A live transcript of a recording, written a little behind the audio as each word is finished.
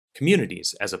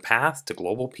Communities as a Path to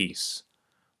Global Peace.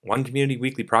 One Community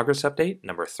Weekly Progress Update,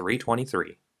 number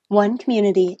 323. One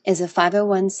Community is a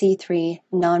 501c3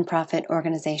 nonprofit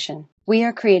organization. We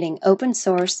are creating open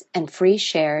source and free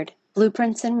shared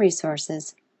blueprints and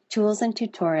resources, tools and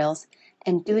tutorials,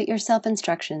 and do-it-yourself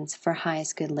instructions for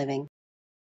highest good living.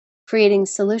 Creating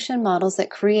solution models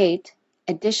that create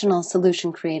additional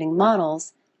solution creating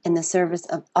models in the service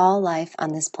of all life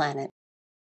on this planet.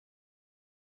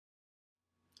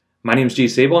 My name is G.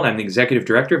 Sable, and I'm the Executive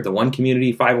Director of the One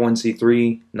Community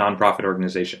 501c3 nonprofit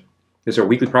organization. This is our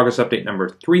Weekly Progress Update number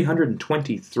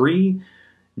 323,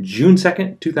 June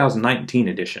 2nd, 2019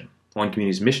 edition. One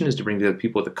Community's mission is to bring together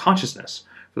people with a consciousness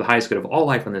for the highest good of all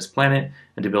life on this planet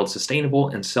and to build sustainable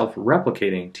and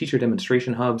self-replicating teacher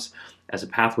demonstration hubs as a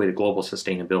pathway to global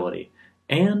sustainability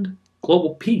and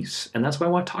global peace. And that's what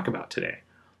I want to talk about today.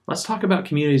 Let's talk about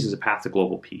communities as a path to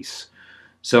global peace.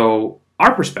 So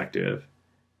our perspective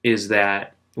is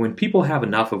that when people have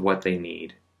enough of what they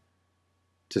need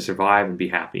to survive and be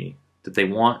happy, that they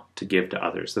want to give to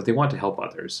others, that they want to help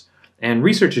others. And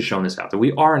research has shown this out, that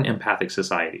we are an empathic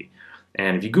society.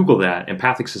 And if you Google that,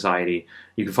 empathic society,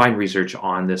 you can find research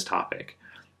on this topic.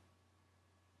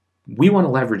 We want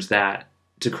to leverage that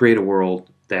to create a world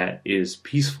that is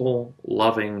peaceful,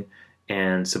 loving,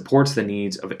 and supports the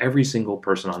needs of every single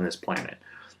person on this planet.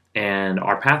 And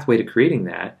our pathway to creating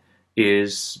that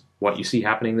is what you see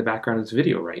happening in the background of this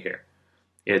video right here.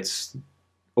 It's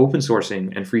open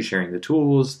sourcing and free sharing the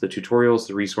tools, the tutorials,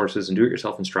 the resources, and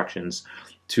do-it-yourself instructions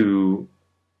to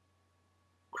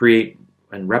create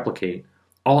and replicate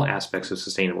all aspects of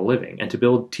sustainable living and to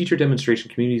build teacher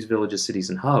demonstration communities, villages, cities,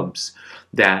 and hubs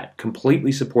that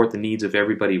completely support the needs of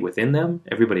everybody within them,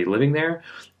 everybody living there,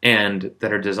 and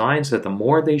that are designed so that the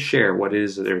more they share what it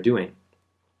is that they're doing,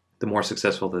 the more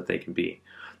successful that they can be.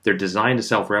 They're designed to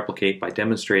self-replicate by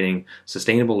demonstrating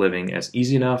sustainable living as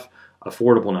easy enough,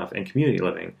 affordable enough, and community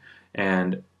living,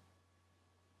 and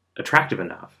attractive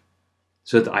enough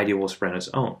so that the idea will spread on its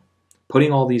own.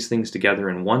 Putting all these things together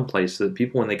in one place so that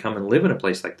people, when they come and live in a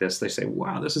place like this, they say,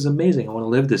 wow, this is amazing, I want to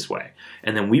live this way.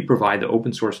 And then we provide the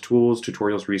open source tools,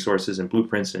 tutorials, resources, and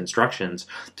blueprints and instructions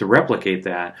to replicate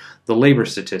that, the labor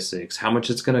statistics, how much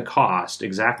it's going to cost,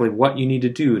 exactly what you need to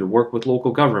do to work with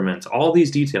local governments, all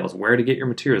these details, where to get your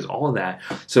materials, all of that,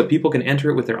 so that people can enter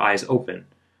it with their eyes open.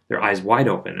 Their eyes wide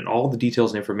open, and all the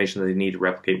details and information that they need to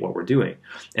replicate what we're doing.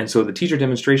 And so the teacher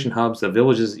demonstration hubs, the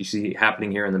villages that you see happening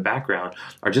here in the background,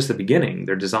 are just the beginning.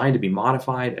 They're designed to be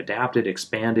modified, adapted,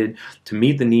 expanded to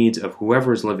meet the needs of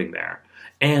whoever is living there.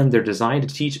 And they're designed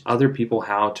to teach other people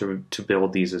how to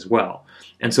build these as well.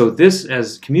 And so this,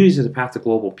 as communities as a path to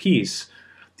global peace,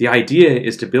 the idea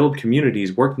is to build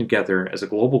communities working together as a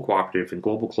global cooperative and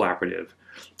global collaborative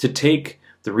to take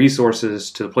the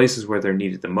resources to the places where they're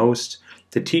needed the most,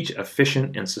 to teach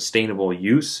efficient and sustainable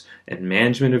use and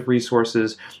management of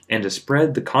resources, and to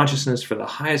spread the consciousness for the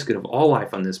highest good of all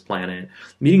life on this planet,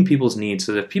 meeting people's needs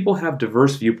so that people have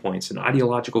diverse viewpoints and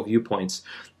ideological viewpoints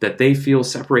that they feel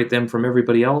separate them from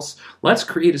everybody else. Let's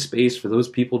create a space for those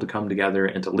people to come together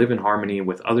and to live in harmony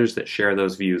with others that share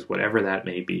those views, whatever that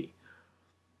may be.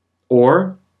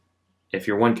 Or, if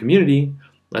you're one community,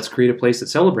 let's create a place that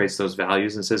celebrates those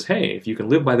values and says, hey, if you can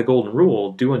live by the golden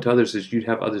rule, do unto others as you'd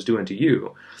have others do unto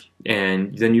you.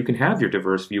 And then you can have your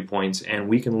diverse viewpoints and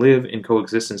we can live in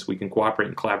coexistence. We can cooperate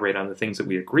and collaborate on the things that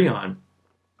we agree on.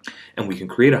 And we can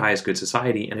create a highest good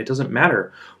society. And it doesn't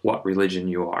matter what religion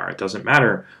you are. It doesn't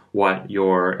matter what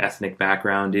your ethnic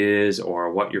background is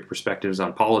or what your perspectives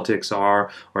on politics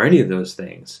are or any of those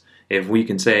things. If we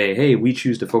can say, hey, we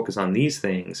choose to focus on these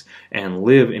things and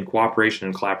live in cooperation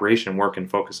and collaboration and work and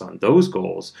focus on those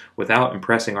goals without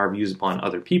impressing our views upon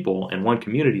other people, and one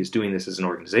community is doing this as an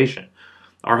organization.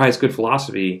 Our highest good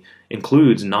philosophy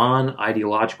includes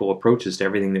non-ideological approaches to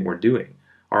everything that we're doing.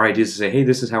 Our idea is to say, hey,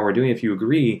 this is how we're doing it. If you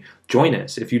agree, join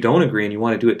us. If you don't agree and you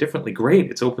want to do it differently, great.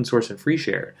 It's open source and free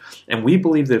share. And we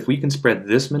believe that if we can spread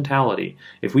this mentality,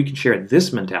 if we can share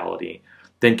this mentality,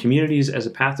 then communities as a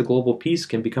path to global peace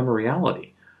can become a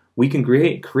reality. We can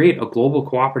create a global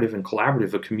cooperative and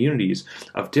collaborative of communities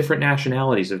of different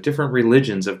nationalities, of different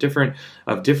religions, of different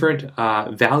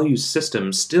value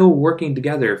systems, still working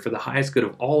together for the highest good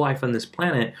of all life on this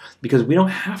planet, because we don't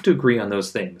have to agree on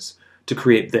those things to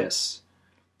create this.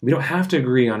 We don't have to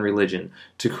agree on religion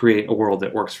to create a world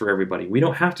that works for everybody. We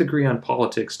don't have to agree on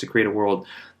politics to create a world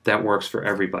that works for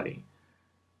everybody.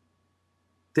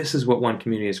 This is what one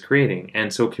community is creating.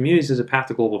 And so communities as a path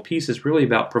to global peace is really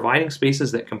about providing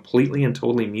spaces that completely and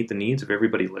totally meet the needs of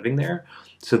everybody living there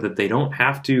so that they don't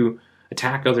have to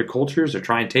attack other cultures or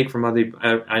try and take from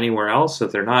anywhere else, so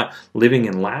that they're not living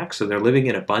in lack, so they're living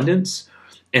in abundance.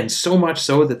 And so much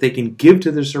so that they can give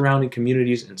to their surrounding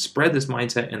communities and spread this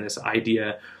mindset and this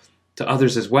idea to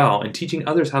others as well, and teaching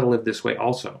others how to live this way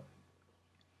also.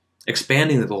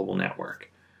 Expanding the global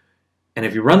network. And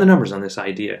if you run the numbers on this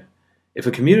idea, if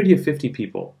a community of 50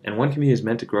 people, and one community is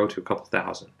meant to grow to a couple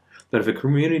thousand, but if a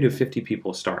community of 50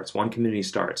 people starts, one community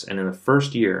starts, and in the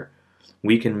first year,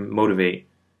 we can motivate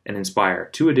and inspire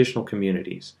 2 additional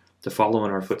communities to follow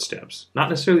in our footsteps. Not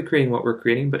necessarily creating what we're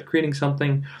creating, but creating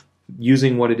something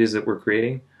using what it is that we're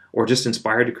creating, or just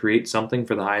inspired to create something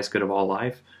for the highest good of all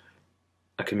life,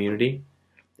 a community.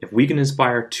 If we can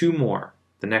inspire 2 more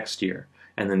the next year,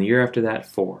 and then the year after that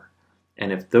 4,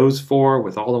 and if those 4,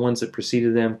 with all the ones that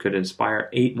preceded them, could inspire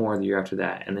 8 more the year after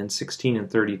that, and then 16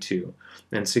 and 32,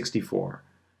 and 64,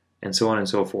 and so on and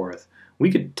so forth,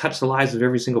 we could touch the lives of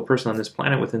every single person on this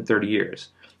planet within 30 years.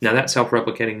 Now that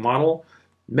self-replicating model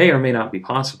may or may not be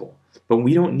possible, but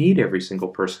we don't need every single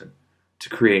person to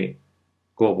create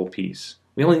global peace.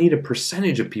 We only need a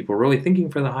percentage of people really thinking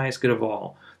for the highest good of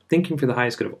all, thinking for the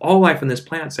highest good of all life on this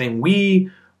planet, saying we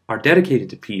are dedicated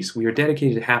to peace, we are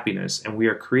dedicated to happiness, and we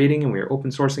are creating and we are open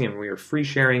sourcing and we are free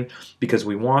sharing because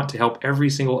we want to help every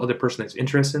single other person that's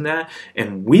interested in that.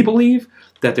 And we believe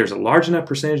that there's a large enough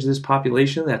percentage of this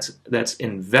population that's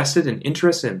invested and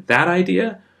interested in that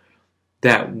idea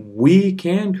that we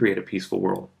can create a peaceful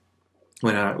world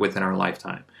within our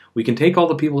lifetime. We can take all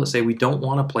the people that say we don't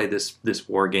want to play this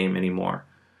war game anymore.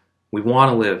 We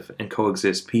want to live and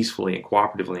coexist peacefully and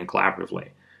cooperatively and collaboratively.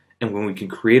 And when we can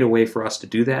create a way for us to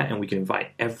do that, and we can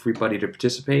invite everybody to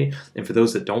participate, and for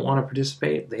those that don't want to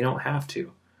participate, they don't have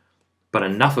to. But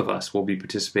enough of us will be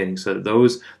participating so that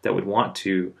those that would want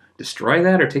to destroy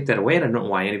that or take that away, and I don't know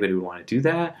why anybody would want to do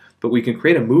that, but we can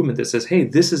create a movement that says, hey,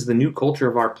 this is the new culture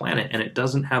of our planet, and it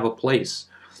doesn't have a place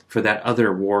for that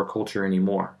other war culture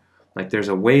anymore. Like, there's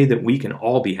a way that we can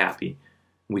all be happy.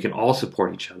 We can all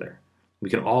support each other. We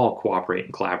can all cooperate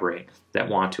and collaborate that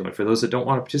want to. And for those that don't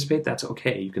want to participate, that's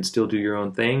okay. You can still do your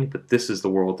own thing, but this is the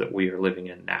world that we are living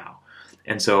in now.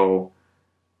 And so,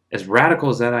 as radical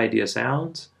as that idea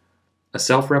sounds, a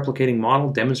self-replicating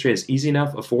model demonstrated as easy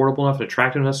enough, affordable enough, and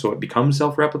attractive enough so it becomes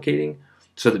self-replicating,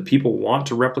 so that people want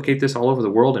to replicate this all over the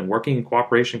world and working in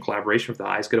cooperation and collaboration for the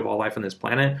highest good of all life on this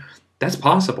planet, that's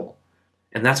possible.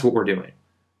 And that's what we're doing.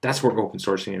 That's what we're open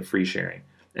sourcing and free sharing.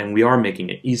 And we are making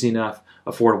it easy enough,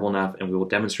 affordable enough, and we will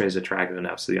demonstrate as attractive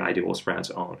enough so the idea will spread on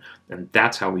its own. And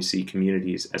that's how we see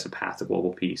communities as a path to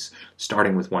global peace,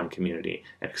 starting with one community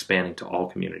and expanding to all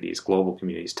communities, global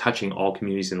communities, touching all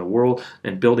communities in the world,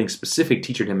 and building specific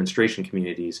teacher demonstration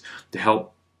communities to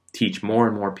help teach more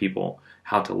and more people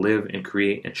how to live and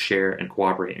create and share and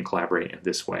cooperate and collaborate in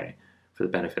this way for the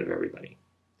benefit of everybody.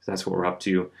 So that's what we're up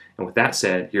to. And with that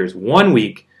said, here's 1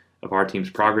 week of our team's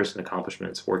progress and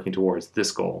accomplishments working towards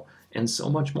this goal, and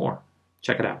so much more.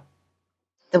 Check it out.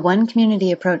 The one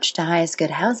community approach to highest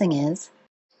good housing is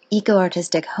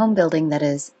eco-artistic home building that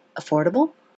is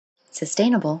affordable,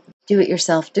 sustainable,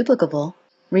 do-it-yourself duplicable,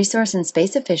 resource and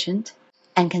space efficient,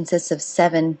 and consists of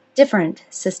 7 different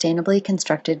sustainably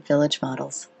constructed village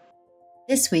models.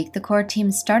 This week, the core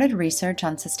team started research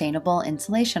on sustainable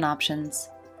insulation options.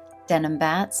 Denim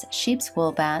bats, sheep's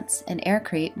wool bats, and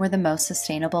aircrete were the most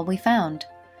sustainable we found.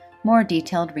 More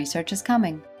detailed research is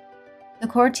coming. The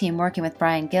core team, working with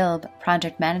Brian Gilb,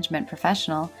 project management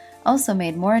professional, also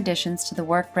made more additions to the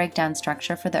work breakdown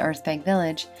structure for the Earthbag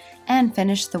Village and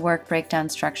finished the work breakdown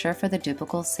structure for the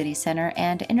Duplicable City Center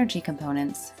and energy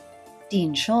components.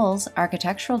 Dean Scholes,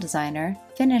 architectural designer,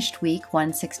 finished week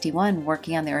 161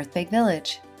 working on the Earthbag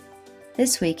Village.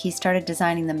 This week, he started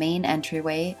designing the main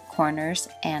entryway, corners,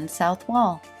 and south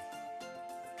wall.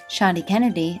 Shadi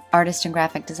Kennedy, artist and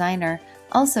graphic designer,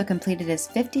 also completed his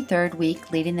 53rd week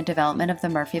leading the development of the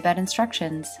Murphy bed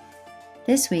instructions.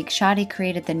 This week, Shadi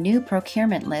created the new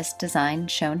procurement list design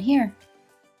shown here.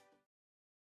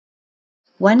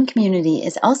 One community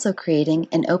is also creating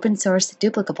an open-source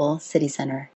duplicable city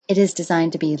center. It is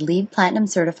designed to be LEED Platinum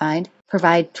certified,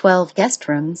 provide 12 guest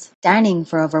rooms, dining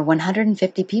for over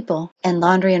 150 people, and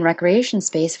laundry and recreation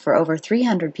space for over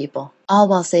 300 people, all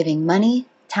while saving money,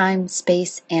 time,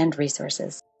 space, and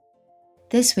resources.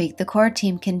 This week, the core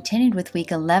team continued with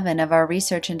week 11 of our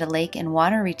research into lake and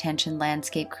water retention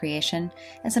landscape creation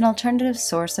as an alternative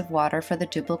source of water for the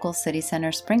Duplicable City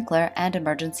Center sprinkler and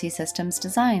emergency systems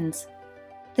designs.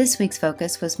 This week's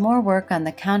focus was more work on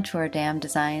the contour dam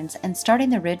designs and starting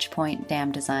the Ridge Point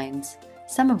dam designs,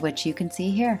 some of which you can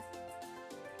see here.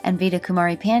 And Vida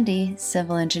Kumari Pandey,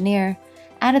 civil engineer,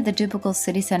 added the Duplicable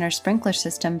City Center sprinkler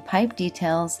system pipe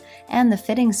details and the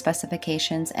fitting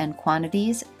specifications and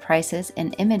quantities, prices,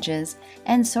 and images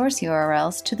and source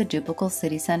URLs to the Duplicable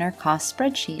City Center cost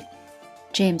spreadsheet.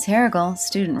 James Harrigal,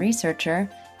 student researcher,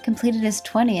 completed his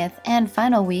 20th and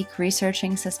final week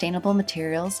researching sustainable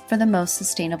materials for the Most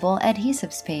Sustainable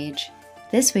Adhesives page.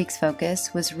 This week's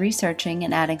focus was researching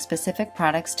and adding specific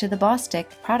products to the Bostik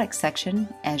products section,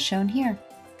 as shown here.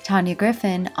 Tanya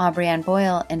Griffin, Aubrey-Ann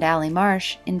Boyle, and Allie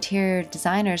Marsh, interior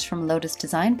designers from Lotus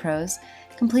Design Pros,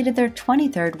 completed their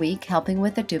 23rd week helping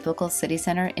with the Duplicable City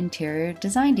Center interior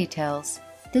design details.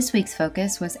 This week's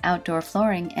focus was outdoor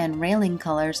flooring and railing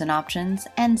colors and options,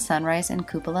 and sunrise and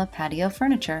cupola patio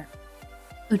furniture.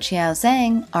 Uchiao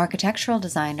Zhang, architectural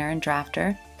designer and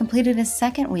drafter, completed his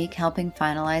second week helping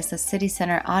finalize the City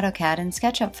Center AutoCAD and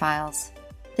SketchUp files.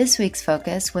 This week's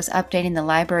focus was updating the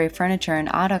library furniture in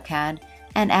AutoCAD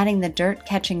and adding the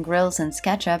dirt-catching grills in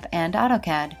SketchUp and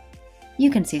AutoCAD.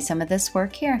 You can see some of this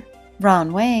work here.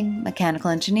 Ron Wang, mechanical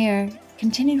engineer,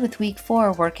 continued with Week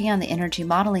 4 working on the energy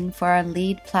modeling for our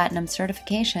LEED Platinum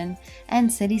certification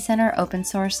and City Center open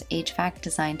source HVAC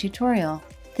design tutorial.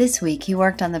 This week he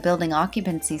worked on the building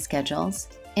occupancy schedules,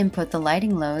 input the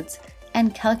lighting loads,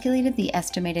 and calculated the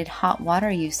estimated hot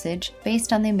water usage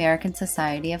based on the American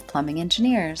Society of Plumbing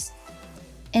Engineers.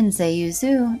 And Zheyu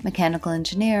Zhu, mechanical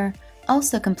engineer,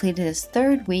 also completed his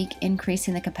third week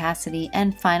increasing the capacity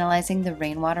and finalizing the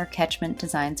rainwater catchment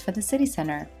designs for the city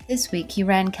center. This week he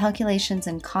ran calculations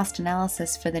and cost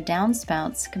analysis for the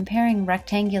downspouts, comparing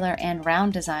rectangular and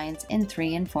round designs in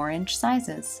 3 and 4 inch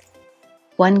sizes.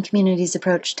 One community's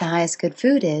approach to highest good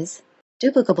food is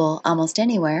duplicable almost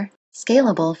anywhere,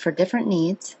 scalable for different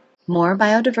needs, more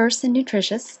biodiverse and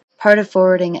nutritious, part of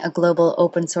forwarding a global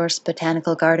open source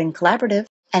botanical garden collaborative,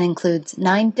 and includes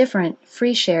 9 different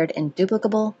free shared and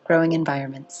duplicable growing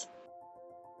environments.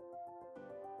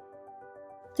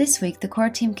 This week, the core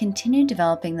team continued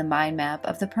developing the mind map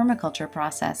of the permaculture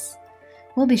process.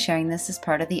 We'll be sharing this as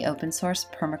part of the open source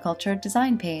permaculture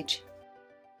design page.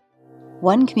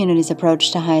 One community's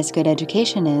approach to highest good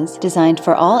education is designed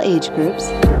for all age groups,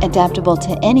 adaptable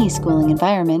to any schooling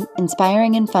environment,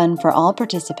 inspiring and fun for all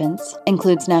participants,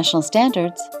 includes national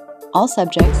standards, all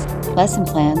subjects, lesson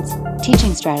plans,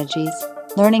 teaching strategies,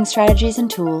 learning strategies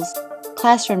and tools,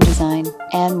 classroom design,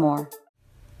 and more.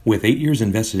 With 8 years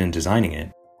invested in designing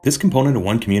it, this component of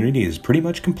One Community is pretty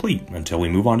much complete until we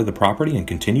move on to the property and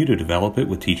continue to develop it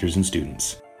with teachers and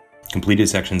students. Completed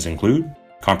sections include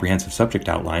comprehensive subject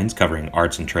outlines covering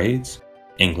arts and trades,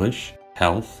 English,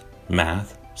 health,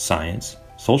 math, science,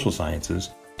 social sciences,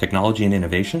 technology and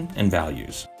innovation, and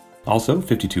values. Also,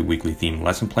 52 weekly themed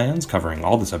lesson plans covering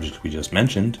all the subjects we just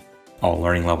mentioned, all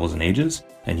learning levels and ages,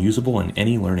 and usable in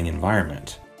any learning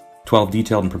environment. 12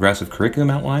 detailed and progressive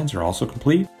curriculum outlines are also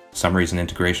complete, summaries and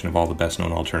integration of all the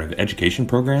best-known alternative education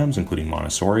programs, including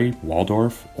Montessori,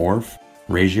 Waldorf, Orff,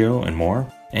 Reggio, and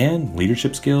more, and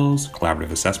leadership skills,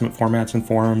 collaborative assessment formats and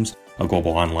forums, a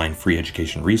global online free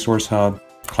education resource hub,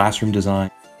 classroom design,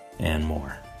 and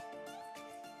more.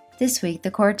 This week, the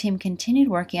core team continued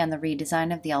working on the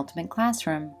redesign of the ultimate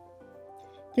classroom.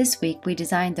 This week, we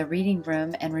designed the reading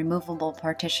room and removable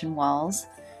partition walls,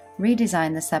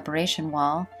 redesigned the separation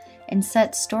wall, and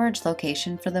set storage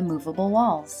location for the movable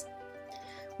walls.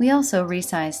 We also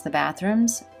resized the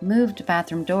bathrooms, moved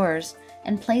bathroom doors,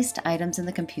 and placed items in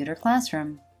the computer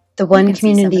classroom. The One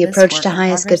Community approach to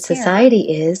highest good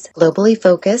society is globally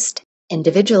focused,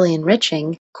 individually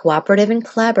enriching, cooperative and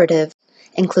collaborative,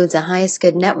 includes a highest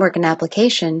good network and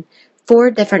application,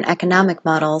 4 different economic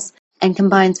models, and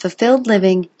combines fulfilled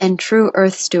living and true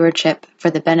earth stewardship for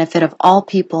the benefit of all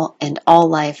people and all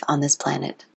life on this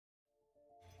planet.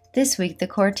 This week, the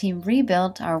core team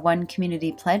rebuilt our One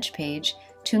Community pledge page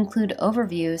to include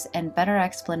overviews and better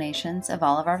explanations of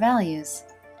all of our values.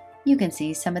 You can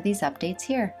see some of these updates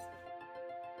here.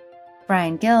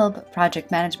 Brian Gilb, project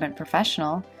management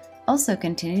professional, also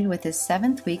continued with his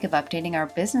 7th week of updating our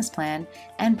business plan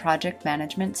and project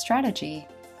management strategy.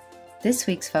 This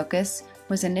week's focus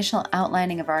was initial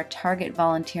outlining of our target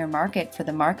volunteer market for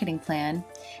the marketing plan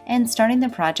and starting the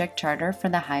project charter for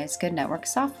the highest good network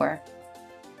software.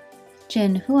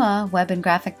 Jin Hua, web and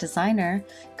graphic designer,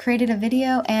 created a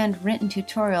video and written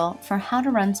tutorial for how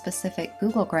to run specific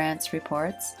Google Grants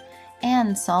reports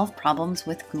and solve problems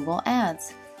with Google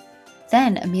Ads.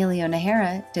 Then Emilio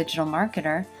Nahara, digital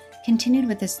marketer, continued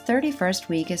with his 31st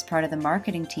week as part of the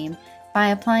marketing team by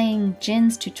applying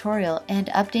Jin's tutorial and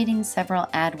updating several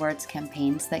AdWords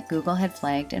campaigns that Google had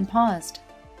flagged and paused.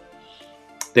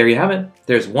 There you have it.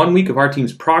 There's 1 week of our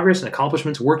team's progress and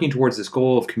accomplishments working towards this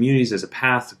goal of communities as a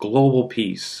path to global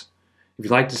peace. If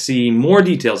you'd like to see more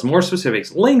details, more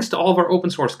specifics, links to all of our open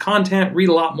source content, read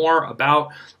a lot more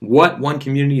about what One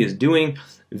Community is doing,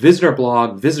 visit our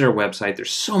blog, visit our website.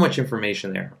 There's so much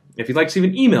information there. If you'd like to receive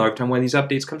an email every time one of these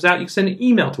updates comes out, you can send an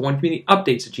email to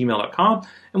onecommunityupdates@gmail.com,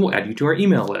 and we'll add you to our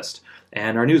email list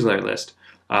and our newsletter list.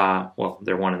 Well,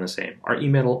 they're one and the same. Our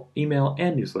email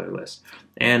and newsletter list.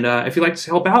 And if you'd like to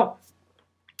help out,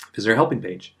 visit our helping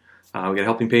page. We got a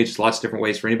helping page. There's lots of different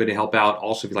ways for anybody to help out.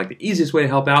 Also, if you'd like the easiest way to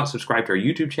help out, subscribe to our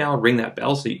YouTube channel, ring that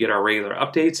bell so you get our regular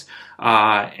updates,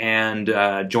 and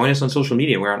join us on social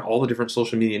media. We're on all the different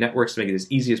social media networks to make it as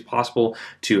easy as possible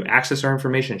to access our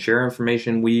information, share our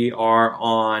information. We are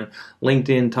on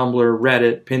LinkedIn, Tumblr,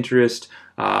 Reddit, Pinterest,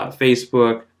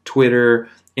 Facebook, Twitter,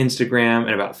 Instagram,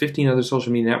 and about 15 other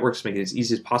social media networks to make it as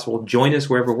easy as possible. Join us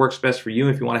wherever works best for you.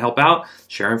 If you want to help out,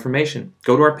 share information.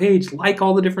 Go to our page, like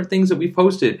all the different things that we've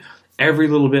posted. Every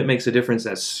little bit makes a difference.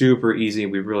 That's super easy.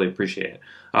 We really appreciate it.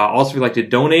 Also, if you'd like to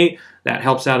donate, that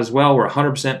helps out as well. We're a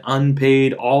 100%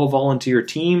 unpaid, all-volunteer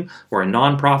team. We're a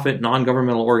nonprofit,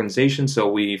 non-governmental organization, so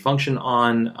we function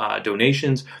on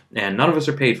donations, and none of us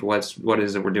are paid for what it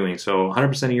is that we're doing. So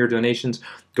 100% of your donations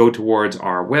go towards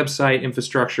our website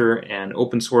infrastructure and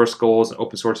open source goals, and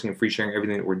open sourcing and free sharing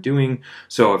everything that we're doing.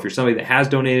 So if you're somebody that has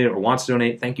donated or wants to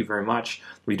donate, thank you very much.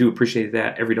 We do appreciate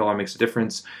that. Every dollar makes a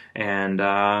difference. And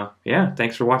yeah,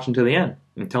 thanks for watching to the end.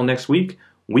 Until next week,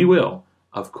 we will,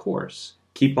 of course,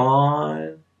 keep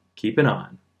on keeping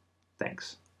on.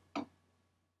 Thanks.